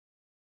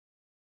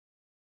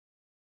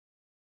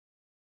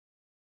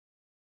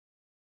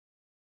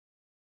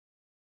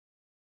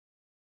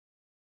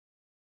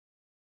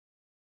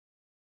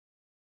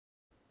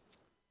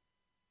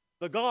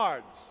The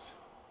guards,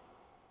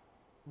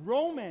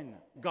 Roman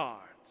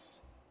guards,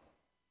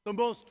 the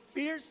most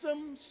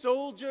fearsome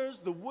soldiers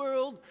the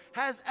world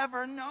has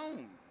ever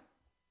known,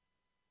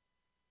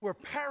 were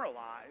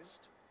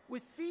paralyzed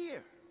with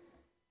fear.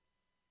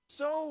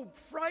 So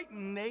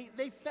frightened,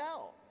 they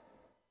fell.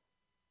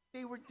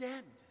 They were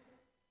dead.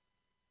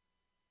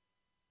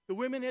 The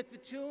women at the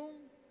tomb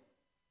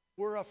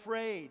were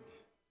afraid.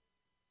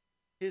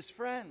 His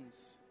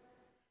friends,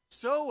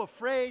 so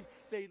afraid,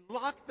 they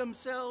locked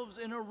themselves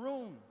in a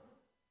room.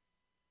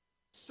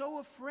 So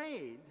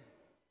afraid,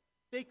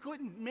 they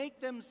couldn't make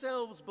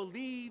themselves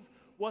believe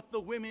what the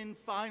women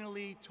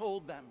finally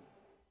told them.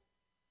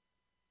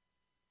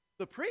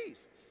 The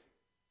priests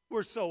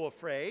were so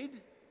afraid,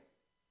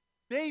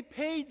 they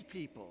paid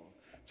people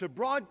to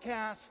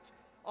broadcast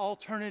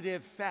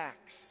alternative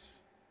facts.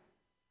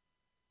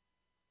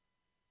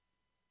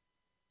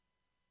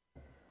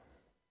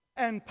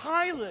 And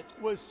Pilate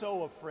was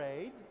so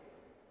afraid,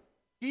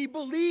 he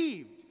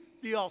believed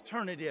the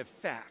alternative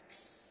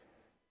facts.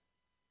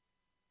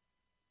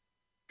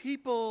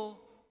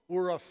 People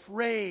were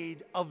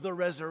afraid of the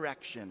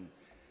resurrection.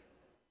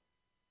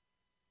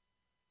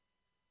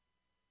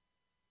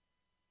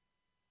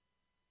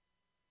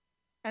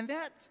 And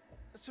that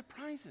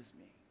surprises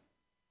me.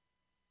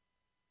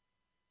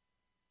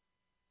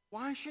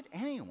 Why should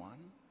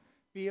anyone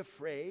be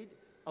afraid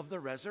of the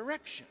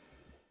resurrection?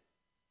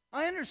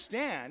 I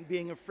understand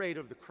being afraid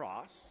of the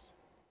cross.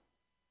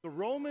 The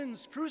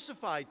Romans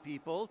crucified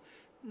people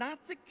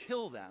not to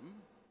kill them.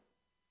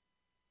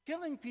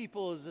 Killing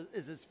people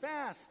is as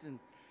fast and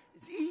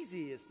as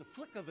easy as the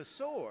flick of a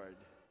sword.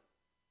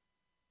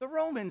 The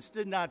Romans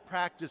did not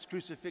practice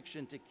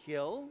crucifixion to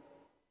kill.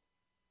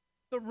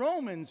 The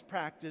Romans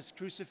practiced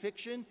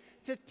crucifixion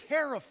to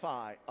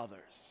terrify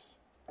others.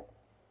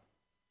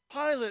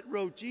 Pilate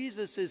wrote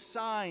Jesus'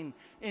 sign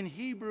in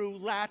Hebrew,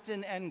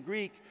 Latin, and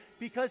Greek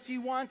because he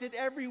wanted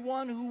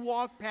everyone who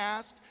walked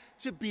past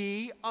to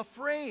be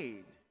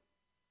afraid,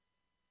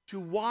 to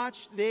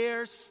watch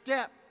their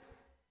step,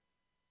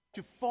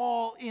 to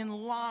fall in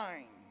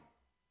line,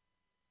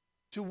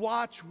 to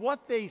watch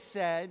what they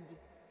said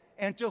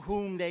and to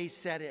whom they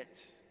said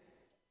it.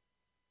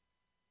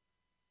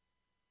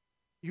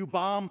 You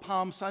bomb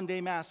Palm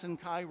Sunday Mass in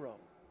Cairo.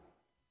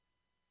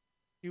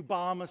 You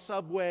bomb a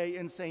subway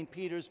in St.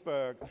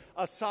 Petersburg,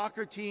 a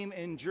soccer team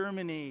in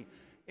Germany,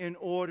 in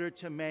order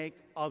to make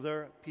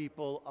other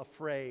people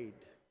afraid.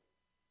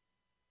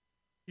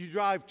 You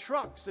drive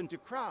trucks into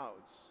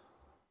crowds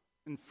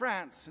in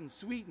France and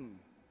Sweden,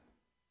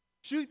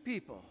 shoot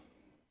people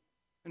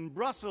in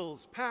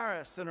Brussels,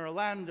 Paris, and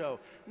Orlando,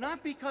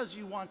 not because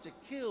you want to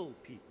kill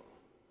people,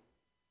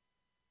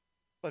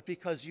 but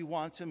because you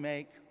want to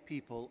make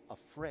people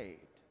afraid.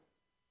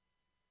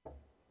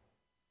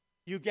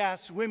 You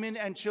gas women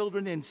and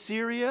children in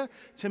Syria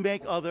to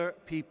make other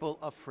people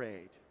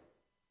afraid.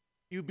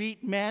 You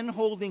beat men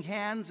holding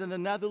hands in the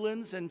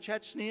Netherlands and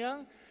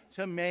Chechnya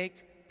to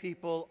make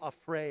people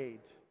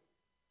afraid.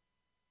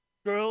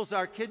 Girls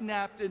are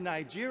kidnapped in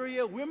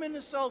Nigeria, women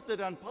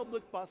assaulted on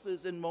public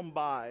buses in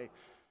Mumbai,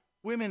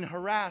 women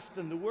harassed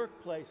in the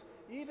workplace,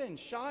 even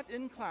shot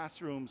in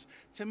classrooms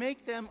to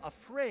make them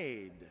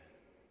afraid,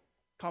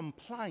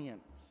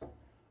 compliant,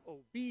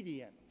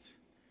 obedient,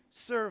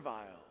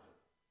 servile.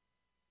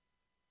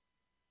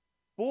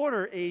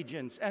 Border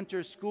agents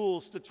enter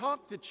schools to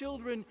talk to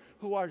children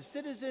who are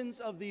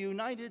citizens of the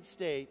United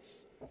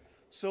States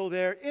so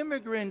their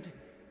immigrant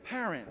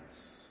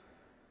parents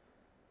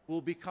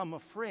will become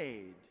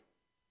afraid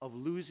of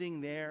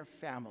losing their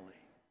family.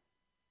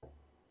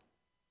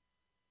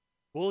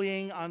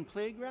 Bullying on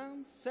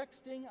playgrounds,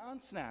 sexting on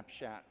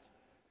Snapchat,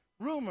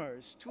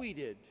 rumors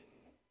tweeted,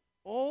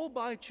 all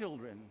by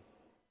children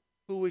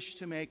who wish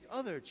to make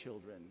other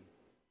children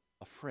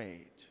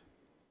afraid.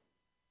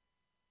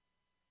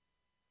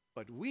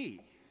 But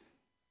we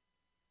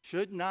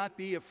should not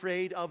be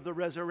afraid of the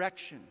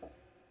resurrection.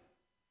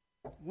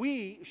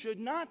 We should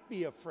not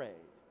be afraid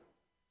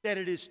that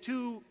it is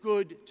too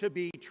good to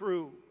be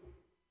true.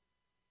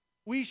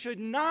 We should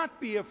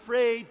not be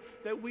afraid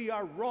that we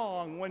are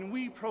wrong when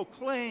we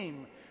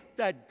proclaim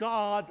that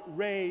God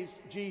raised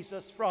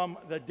Jesus from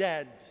the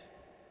dead.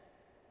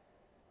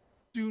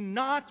 Do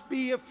not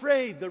be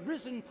afraid. The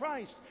risen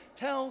Christ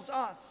tells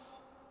us,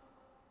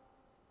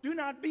 do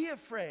not be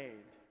afraid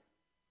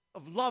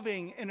of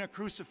loving in a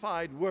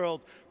crucified world.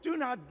 Do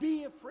not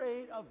be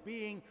afraid of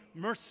being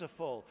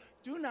merciful.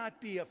 Do not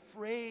be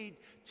afraid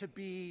to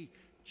be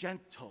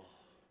gentle.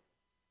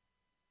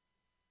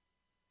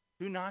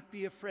 Do not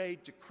be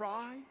afraid to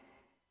cry.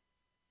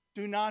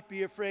 Do not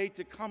be afraid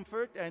to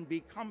comfort and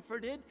be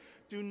comforted.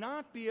 Do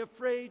not be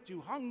afraid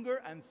to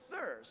hunger and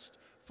thirst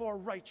for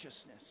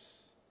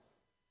righteousness.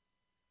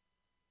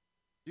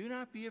 Do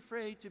not be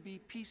afraid to be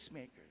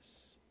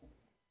peacemakers,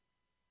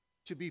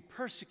 to be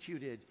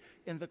persecuted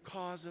in the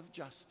cause of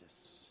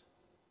justice.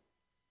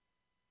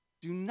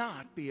 Do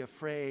not be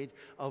afraid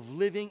of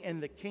living in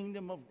the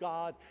kingdom of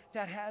God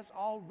that has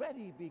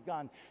already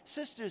begun.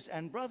 Sisters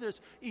and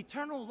brothers,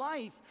 eternal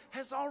life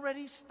has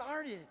already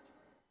started.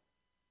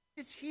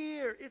 It's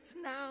here, it's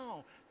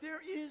now.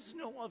 There is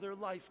no other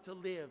life to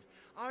live.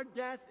 Our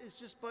death is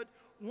just but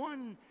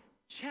one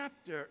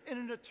chapter in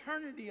an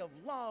eternity of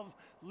love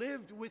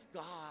lived with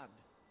God.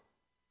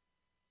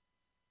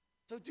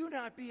 So do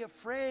not be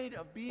afraid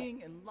of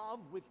being in love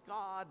with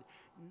God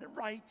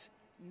right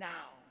now.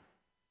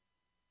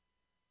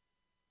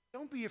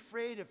 Don't be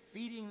afraid of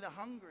feeding the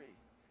hungry,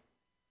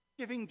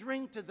 giving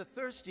drink to the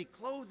thirsty,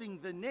 clothing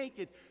the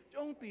naked.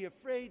 Don't be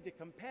afraid to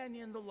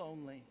companion the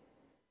lonely,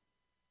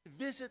 to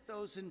visit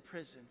those in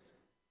prison.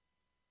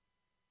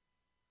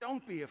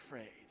 Don't be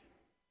afraid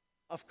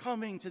of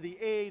coming to the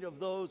aid of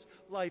those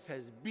life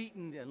has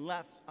beaten and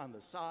left on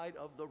the side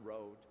of the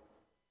road.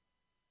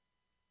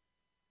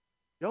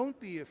 Don't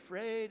be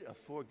afraid of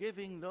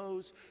forgiving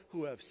those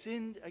who have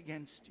sinned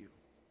against you.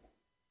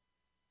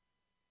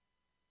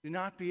 Do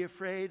not be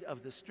afraid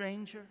of the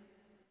stranger.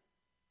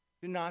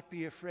 Do not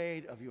be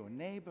afraid of your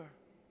neighbor.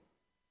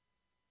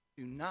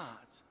 Do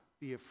not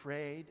be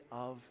afraid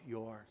of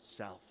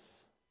yourself.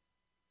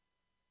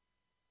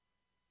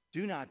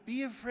 Do not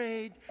be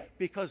afraid,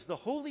 because the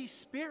Holy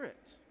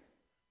Spirit,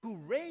 who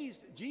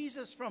raised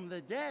Jesus from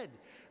the dead,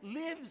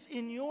 lives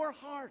in your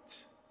heart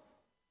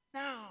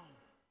now.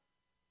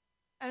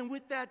 And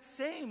with that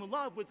same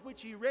love with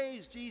which he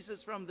raised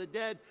Jesus from the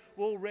dead,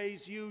 will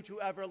raise you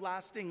to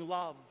everlasting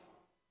love,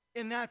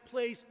 in that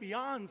place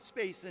beyond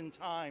space and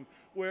time,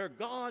 where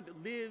God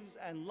lives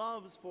and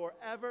loves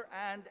forever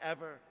and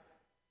ever.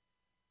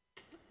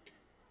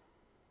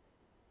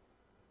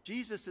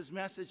 Jesus'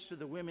 message to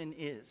the women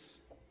is,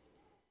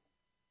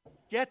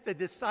 get the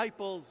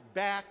disciples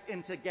back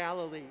into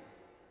Galilee.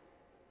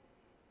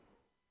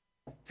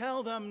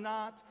 Tell them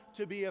not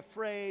to be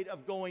afraid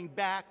of going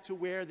back to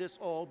where this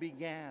all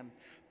began,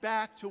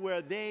 back to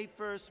where they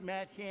first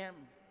met him,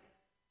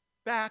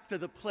 back to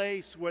the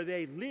place where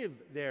they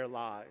lived their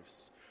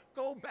lives.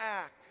 Go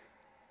back.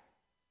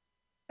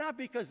 Not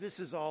because this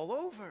is all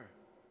over,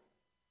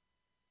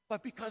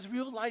 but because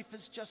real life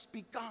has just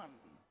begun.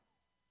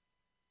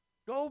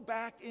 Go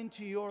back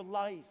into your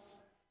life,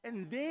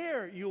 and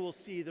there you will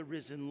see the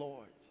risen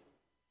Lord.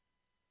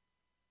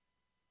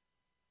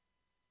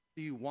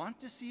 Do you want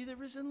to see the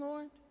risen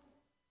Lord?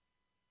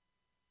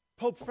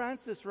 Pope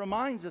Francis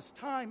reminds us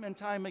time and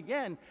time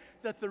again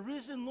that the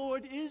risen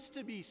Lord is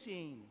to be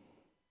seen.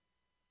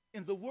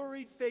 In the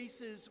worried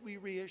faces we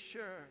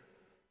reassure,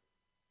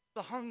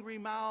 the hungry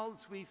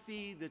mouths we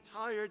feed, the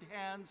tired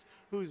hands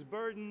whose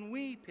burden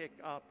we pick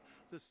up,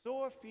 the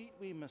sore feet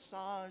we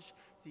massage,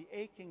 the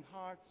aching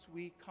hearts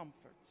we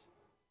comfort.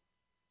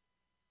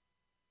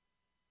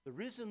 The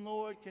risen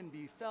Lord can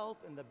be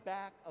felt in the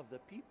back of the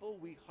people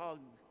we hug,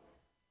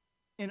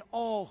 in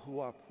all who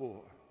are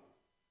poor,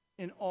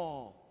 in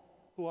all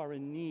who are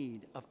in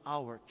need of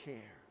our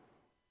care.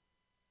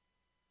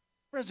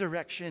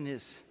 Resurrection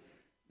is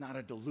not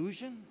a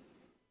delusion,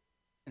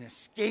 an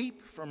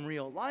escape from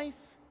real life.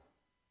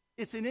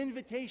 It's an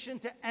invitation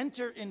to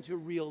enter into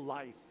real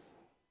life.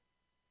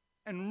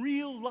 And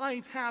real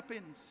life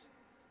happens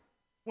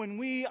when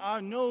we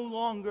are no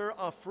longer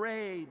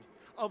afraid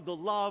of the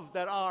love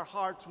that our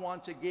hearts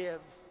want to give,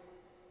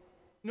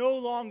 no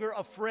longer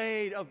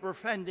afraid of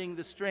befriending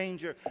the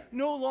stranger,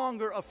 no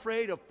longer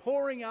afraid of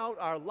pouring out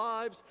our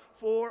lives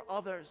for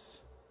others,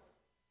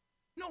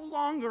 no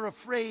longer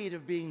afraid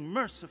of being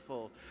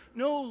merciful,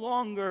 no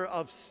longer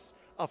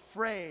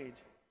afraid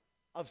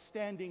of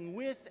standing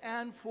with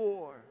and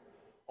for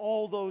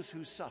all those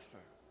who suffer.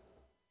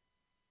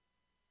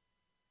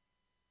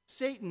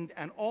 Satan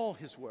and all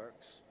his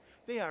works,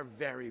 they are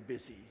very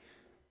busy.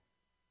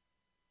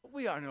 But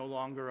we are no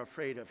longer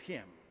afraid of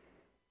him,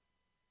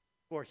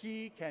 for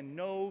he can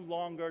no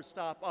longer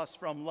stop us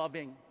from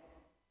loving.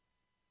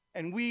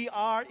 And we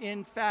are,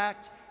 in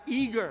fact,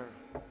 eager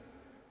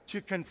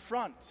to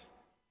confront,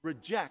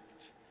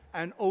 reject,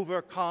 and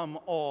overcome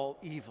all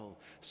evil.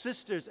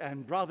 Sisters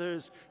and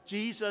brothers,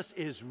 Jesus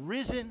is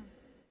risen.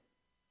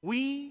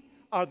 We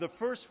are the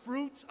first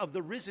fruits of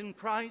the risen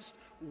Christ.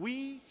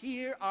 We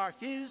here are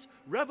his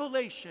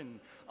revelation,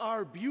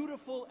 our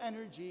beautiful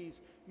energies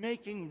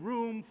making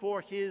room for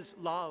his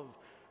love,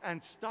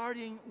 and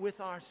starting with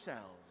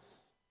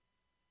ourselves,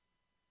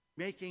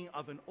 making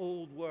of an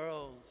old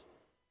world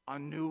a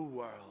new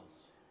world,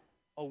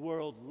 a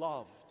world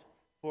loved,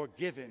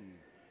 forgiven,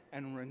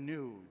 and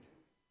renewed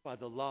by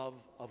the love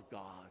of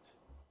God.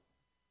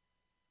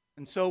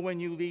 And so when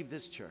you leave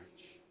this church,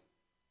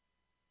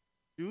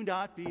 do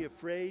not be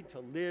afraid to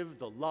live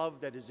the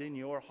love that is in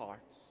your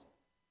hearts.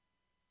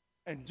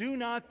 And do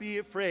not be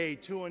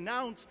afraid to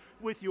announce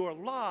with your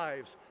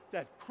lives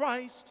that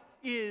Christ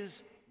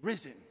is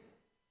risen.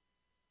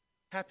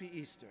 Happy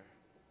Easter.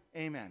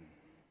 Amen.